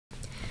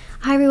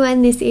Hi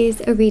everyone, this is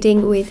a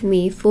reading with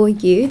me for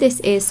you. This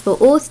is for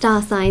all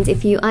star signs.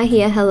 If you are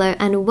here, hello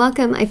and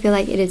welcome. I feel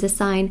like it is a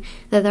sign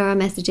that there are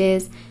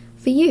messages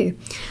for you.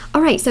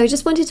 Alright, so I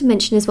just wanted to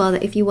mention as well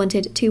that if you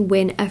wanted to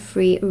win a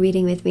free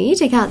reading with me,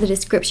 check out the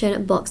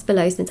description box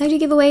below since I do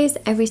giveaways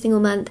every single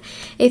month.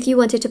 If you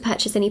wanted to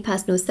purchase any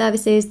personal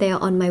services, they are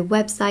on my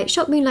website,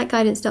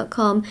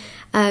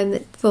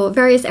 shopmoonlightguidance.com, for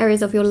various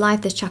areas of your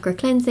life. There's chakra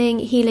cleansing,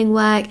 healing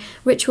work,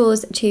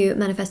 rituals to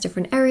manifest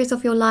different areas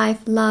of your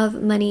life,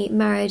 love, money,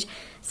 marriage,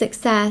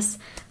 success.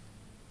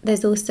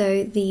 There's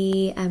also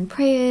the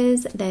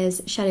prayers,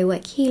 there's shadow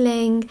work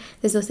healing,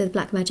 there's also the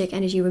black magic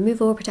energy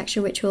removal,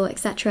 protection ritual,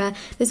 etc.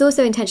 There's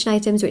also intention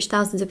items which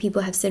thousands of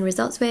people have seen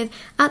results with.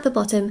 At the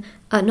bottom,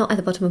 not at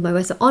the bottom of my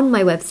website, on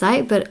my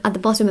website, but at the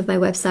bottom of my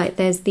website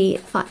there's the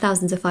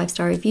thousands of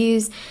 5-star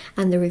reviews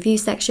and the review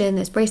section.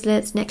 There's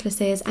bracelets,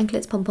 necklaces,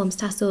 anklets, pom-poms,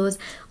 tassels,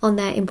 on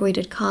there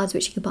embroidered cards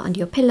which you can put under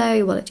your pillow,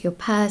 your wallet, your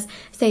purse,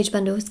 sage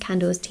bundles,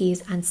 candles,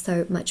 teas and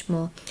so much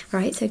more.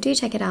 Alright, so do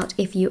check it out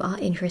if you are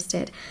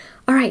interested.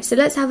 Alright, so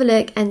let's have a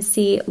look and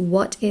see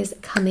what is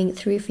coming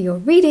through for your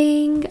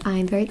reading.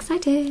 I'm very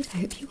excited. I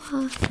hope you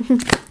are.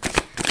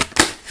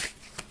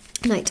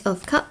 Knight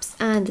of Cups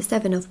and the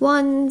Seven of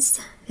Wands.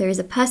 There is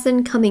a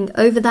person coming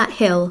over that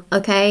hill,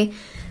 okay?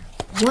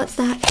 What's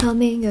that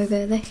coming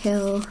over the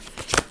hill?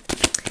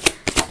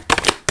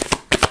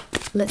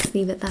 Let's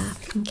leave it there.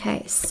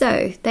 Okay,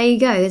 so there you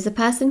go. There's a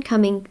person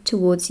coming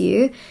towards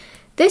you.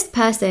 This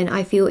person,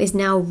 I feel, is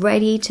now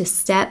ready to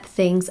step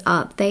things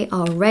up. They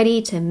are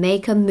ready to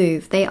make a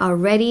move. They are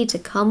ready to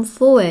come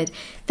forward.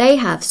 They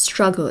have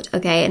struggled,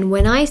 okay? And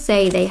when I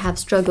say they have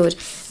struggled,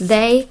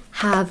 they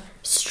have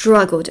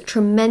struggled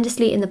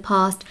tremendously in the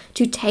past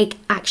to take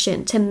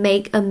action, to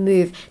make a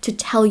move, to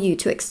tell you,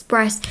 to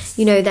express,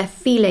 you know, their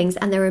feelings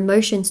and their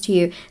emotions to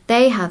you.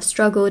 They have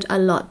struggled a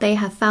lot. They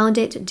have found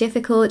it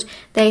difficult.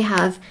 They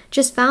have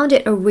just found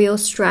it a real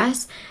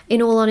stress,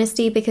 in all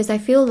honesty, because I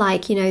feel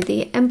like, you know,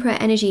 the Emperor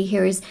energy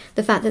here is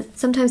the fact that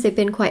sometimes they've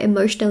been quite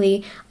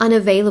emotionally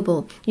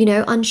unavailable, you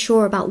know,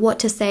 unsure about what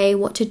to say,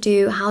 what to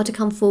do, how to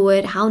come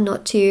forward, how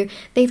not to.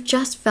 They've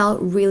just felt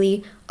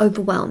really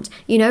overwhelmed,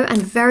 you know,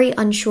 and very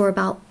unsure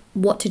about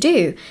what to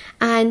do.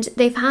 And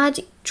they've had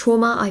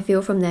trauma, I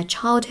feel, from their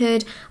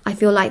childhood. I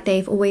feel like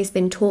they've always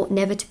been taught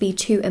never to be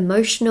too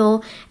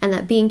emotional, and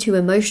that being too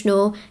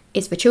emotional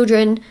is for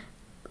children,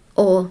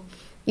 or,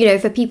 you know,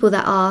 for people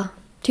that are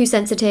too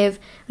sensitive.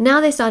 Now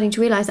they're starting to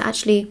realize that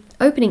actually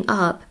opening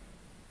up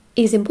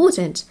is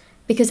important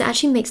because it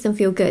actually makes them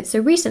feel good. So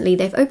recently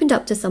they've opened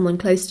up to someone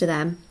close to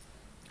them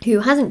who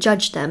hasn't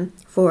judged them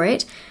for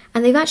it,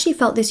 and they've actually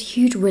felt this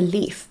huge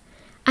relief.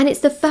 And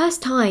it's the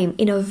first time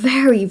in a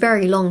very,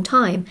 very long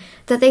time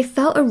that they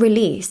felt a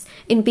release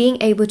in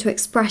being able to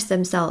express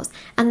themselves.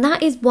 And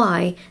that is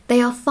why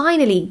they are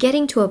finally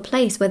getting to a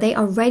place where they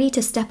are ready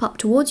to step up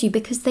towards you,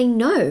 because they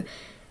know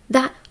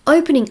that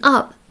opening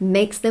up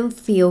makes them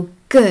feel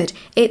good.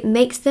 It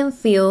makes them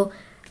feel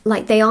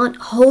like they aren't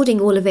holding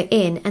all of it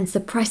in and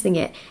suppressing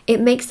it. It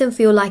makes them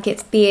feel like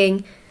it's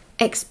being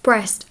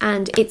expressed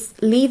and it's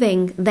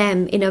leaving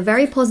them in a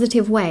very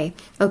positive way.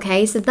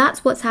 Okay, so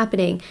that's what's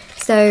happening.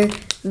 So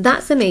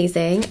that's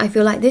amazing. I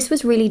feel like this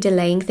was really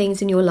delaying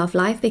things in your love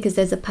life because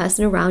there's a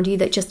person around you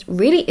that just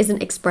really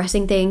isn't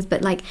expressing things,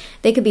 but like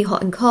they could be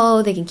hot and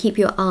cold, they can keep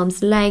you at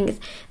arm's length,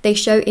 they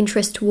show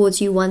interest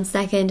towards you 1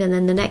 second and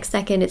then the next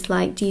second it's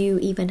like, do you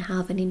even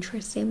have an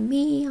interest in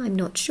me? I'm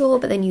not sure.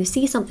 But then you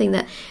see something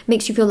that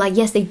makes you feel like,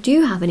 yes, they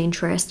do have an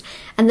interest,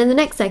 and then the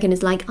next second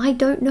is like, I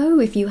don't know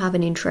if you have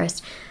an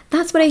interest.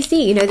 That's what I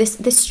see, you know,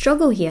 this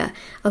struggle here,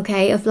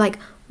 okay, of like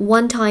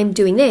one time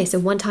doing this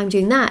and one time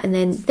doing that and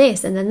then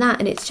this and then that,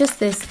 and it's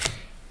just this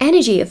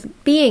energy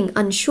of being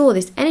unsure,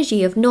 this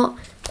energy of not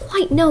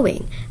quite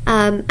knowing,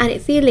 and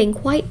it feeling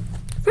quite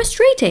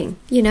frustrating,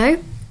 you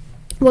know.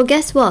 Well,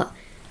 guess what?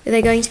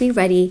 They're going to be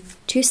ready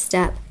to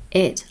step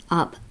it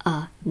up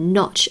a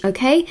notch,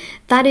 okay?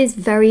 That is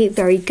very,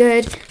 very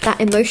good.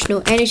 That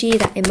emotional energy,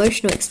 that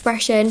emotional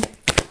expression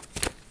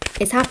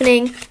is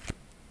happening,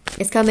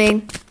 it's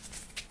coming,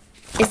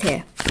 it's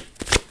here.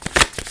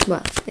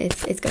 Well,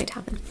 it's going to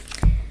happen.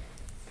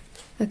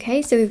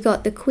 Okay, so we've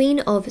got the Queen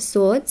of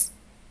Swords.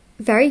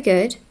 Very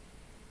good.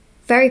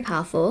 Very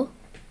powerful.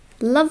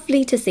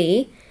 Lovely to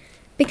see.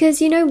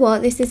 Because you know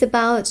what? This is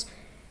about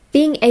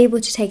being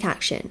able to take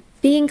action.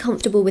 Being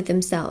comfortable with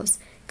themselves.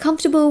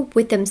 Comfortable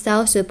with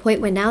themselves to the point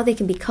where now they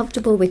can be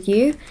comfortable with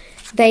you.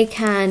 They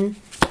can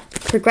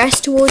progress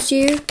towards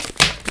you.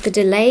 The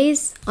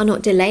delays are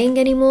not delaying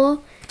anymore.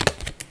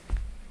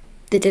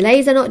 The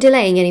delays are not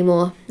delaying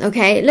anymore,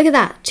 okay? Look at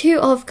that, 2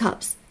 of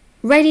Cups,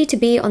 ready to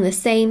be on the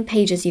same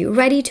page as you,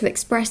 ready to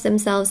express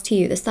themselves to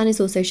you. The sun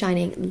is also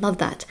shining. Love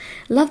that.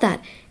 Love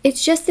that.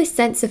 It's just this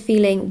sense of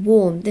feeling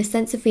warm, this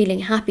sense of feeling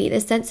happy,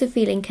 this sense of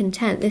feeling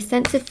content, this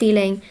sense of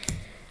feeling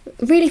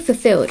really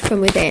fulfilled from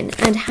within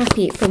and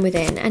happy from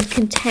within and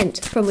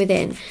content from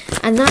within.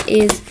 And that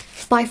is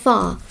by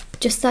far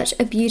just such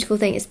a beautiful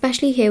thing,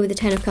 especially here with the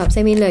 10 of Cups.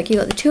 I mean, look, you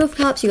got the 2 of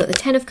Cups, you got the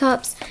 10 of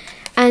Cups.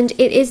 And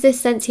it is this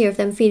sense here of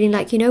them feeling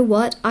like, you know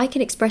what, I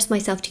can express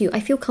myself to you. I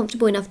feel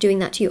comfortable enough doing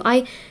that to you.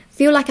 I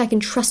feel like I can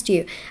trust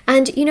you.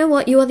 And you know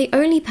what, you are the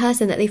only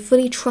person that they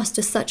fully trust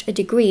to such a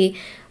degree,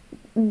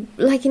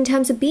 like in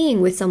terms of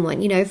being with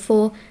someone, you know,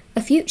 for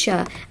a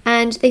future.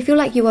 And they feel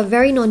like you are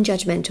very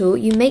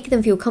non-judgmental. You make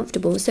them feel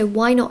comfortable. So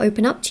why not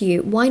open up to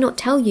you? Why not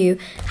tell you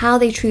how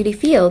they truly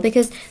feel?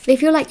 Because they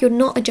feel like you're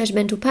not a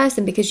judgmental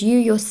person, because you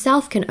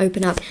yourself can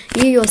open up.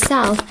 You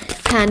yourself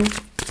can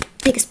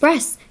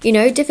express, you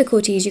know,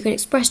 difficulties. You can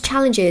express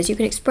challenges. You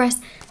can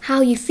express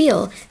how you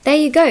feel. There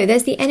you go.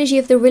 There's the energy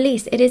of the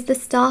release. It is the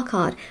Star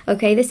card.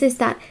 Okay, this is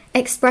that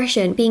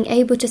expression, being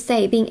able to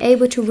say, being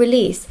able to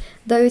release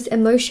those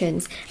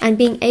emotions, and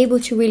being able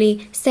to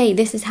really say,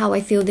 this is how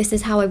I feel, this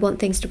is how I want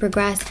things to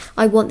progress,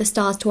 I want the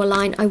stars to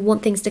align, I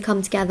want things to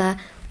come together,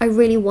 I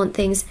really want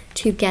things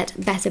to get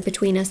better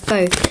between us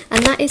both.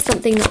 And that is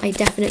something that I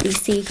definitely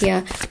see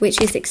here,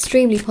 which is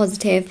extremely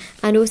positive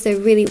and also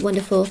really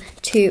wonderful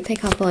to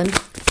pick up on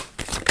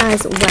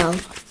as well.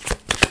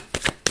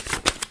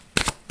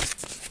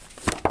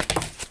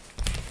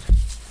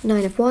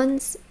 Nine of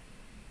Wands.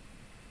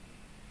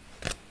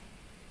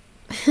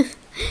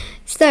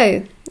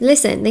 So,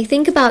 listen, they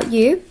think about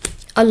you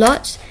a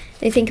lot.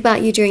 They think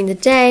about you during the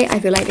day. I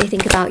feel like they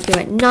think about you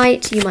at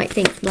night. You might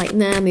think like,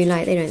 nah,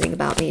 Moonlight, they don't think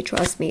about me.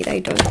 Trust me, they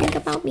don't think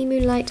about me,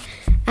 Moonlight.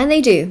 And they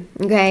do,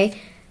 okay?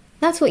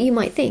 That's what you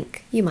might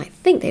think. You might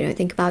think they don't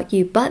think about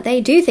you, but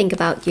they do think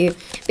about you.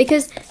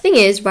 Because the thing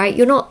is, right,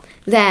 you're not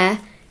there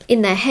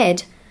in their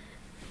head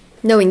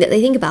knowing that they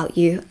think about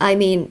you. I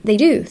mean, they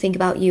do think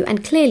about you.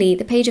 And clearly,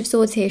 the Page of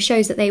Swords here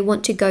shows that they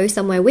want to go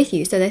somewhere with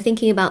you. So they're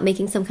thinking about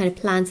making some kind of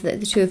plan so that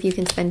the two of you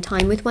can spend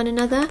time with one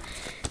another.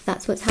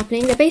 That's what's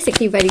happening. They're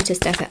basically ready to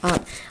step it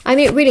up. I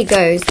mean, it really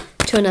goes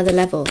to another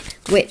level,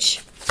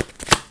 which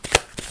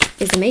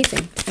is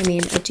amazing. I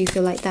mean, I do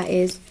feel like that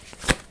is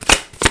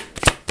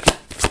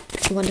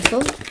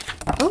wonderful.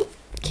 Oh,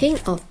 King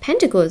of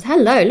Pentacles.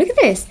 Hello, look at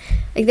this.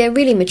 Like, they're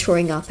really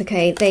maturing up,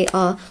 okay? They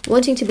are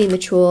wanting to be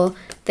mature.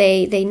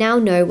 They now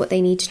know what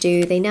they need to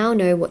do. They now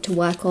know what to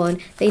work on.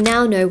 They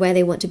now know where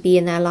they want to be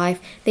in their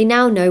life. They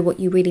now know what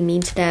you really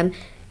mean to them.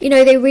 You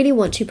know, they really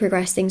want to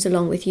progress things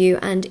along with you,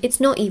 and it's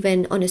not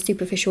even on a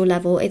superficial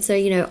level. It's a,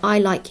 you know, I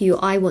like you,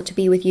 I want to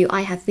be with you,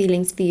 I have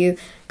feelings for you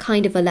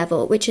kind of a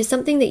level, which is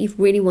something that you've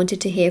really wanted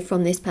to hear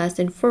from this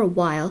person for a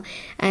while.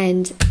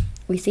 And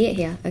we see it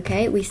here,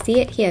 okay? We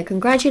see it here.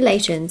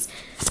 Congratulations.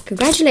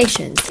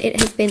 Congratulations. It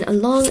has been a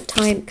long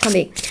time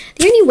coming.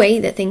 The only way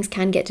that things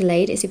can get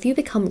delayed is if you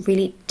become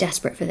really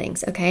desperate for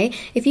things, okay?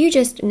 If you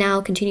just now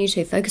continue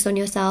to focus on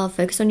yourself,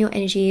 focus on your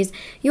energies,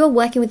 you are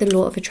working with the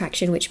law of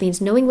attraction, which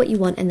means knowing what you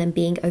want and then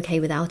being okay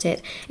without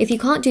it. If you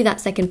can't do that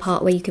second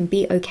part where you can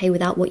be okay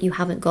without what you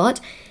haven't got,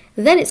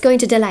 then it's going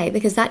to delay,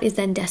 because that is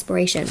then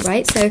desperation,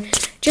 right? So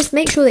just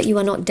make sure that you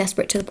are not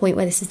desperate to the point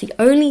where this is the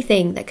only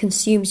thing that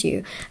consumes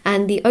you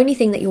and the only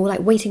thing that you're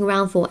like waiting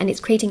around for, and it's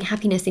creating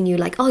happiness in you,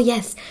 like, oh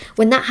yes,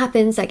 when that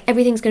happens, like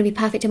everything's going to be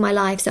perfect in my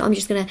life, so I'm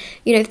just gonna,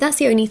 you know, if that's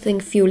the only thing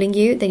fueling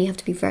you, then you have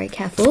to be very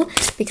careful,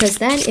 because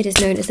then it is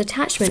known as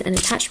attachment, and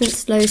attachment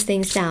slows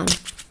things down.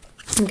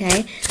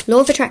 Okay, law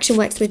of attraction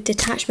works with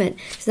detachment,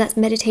 so that's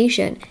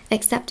meditation,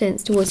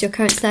 acceptance towards your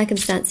current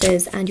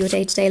circumstances and your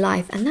day-to-day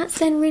life, and that's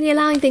then really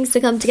allowing things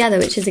to come together,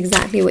 which is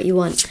exactly what you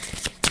want.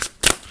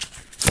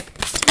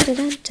 Dun,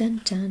 dun,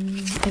 dun,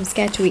 dun. I'm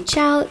scared to reach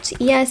out.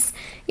 Yes,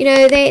 you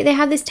know, they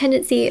have this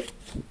tendency.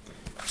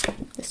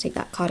 Let's take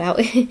that card out.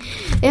 They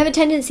have a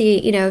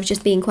tendency, you know, of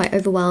just being quite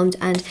overwhelmed,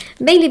 and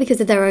mainly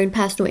because of their own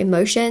personal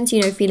emotions,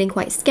 you know, feeling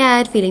quite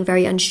scared, feeling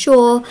very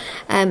unsure,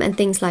 and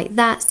things like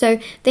that.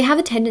 So they have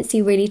a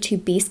tendency really to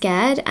be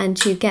scared and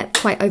to get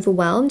quite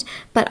overwhelmed.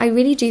 But I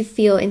really do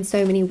feel in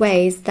so many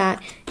ways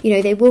that, you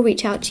know, they will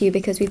reach out to you,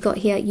 because we've got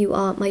here, you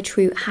are my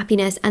true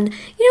happiness. And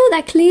you know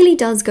what, that clearly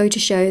does go to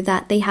show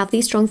that they have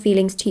these strong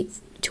feelings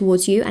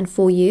towards you and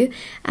for you,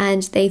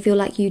 and they feel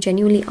like you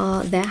genuinely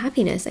are their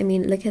happiness. I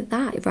mean, look at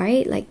that,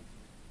 right? Like,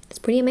 it's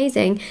pretty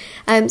amazing.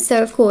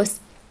 So of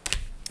course,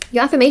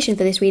 your affirmation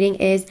for this reading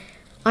is,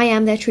 I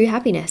am their true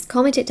happiness.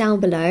 Comment it down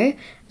below,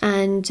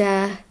 and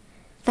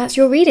that's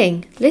your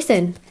reading.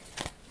 Listen,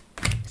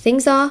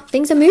 things are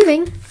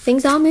moving.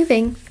 Things are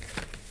moving.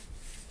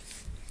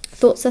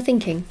 Thoughts are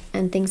thinking,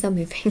 and things are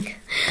moving.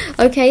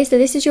 Okay, so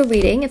this is your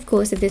reading. Of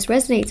course, if this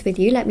resonates with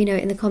you, let me know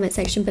in the comment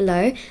section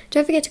below.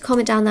 Don't forget to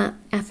comment down that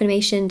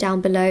affirmation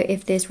down below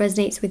if this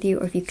resonates with you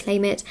or if you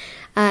claim it.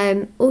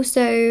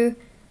 Also,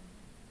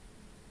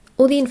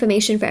 all the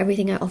information for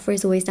everything I offer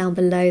is always down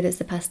below. There's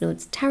the personal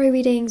tarot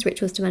readings,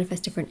 rituals to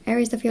manifest different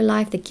areas of your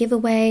life, the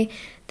giveaway.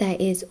 There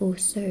is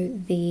also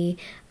the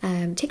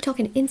TikTok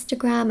and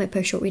Instagram. I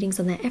post short readings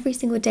on there every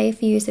single day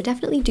for you, so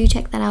definitely do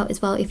check that out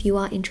as well if you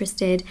are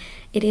interested.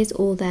 It is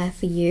all there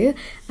for you,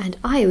 and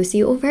I will see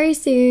you all very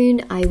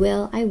soon. I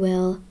will.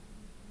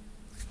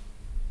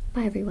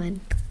 Bye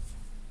everyone.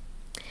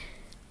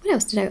 What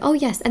else did I? Oh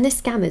yes, and there's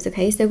scammers,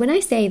 okay? So when I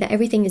say that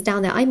everything is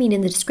down there, I mean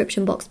in the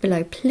description box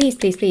below. Please,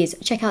 please, please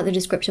check out the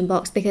description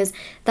box, because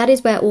that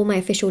is where all my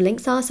official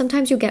links are.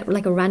 Sometimes you'll get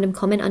like a random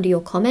comment under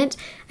your comment,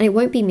 and it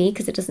won't be me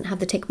because it doesn't have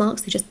the tick mark,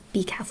 so just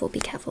be careful, be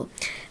careful.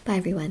 Bye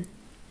everyone.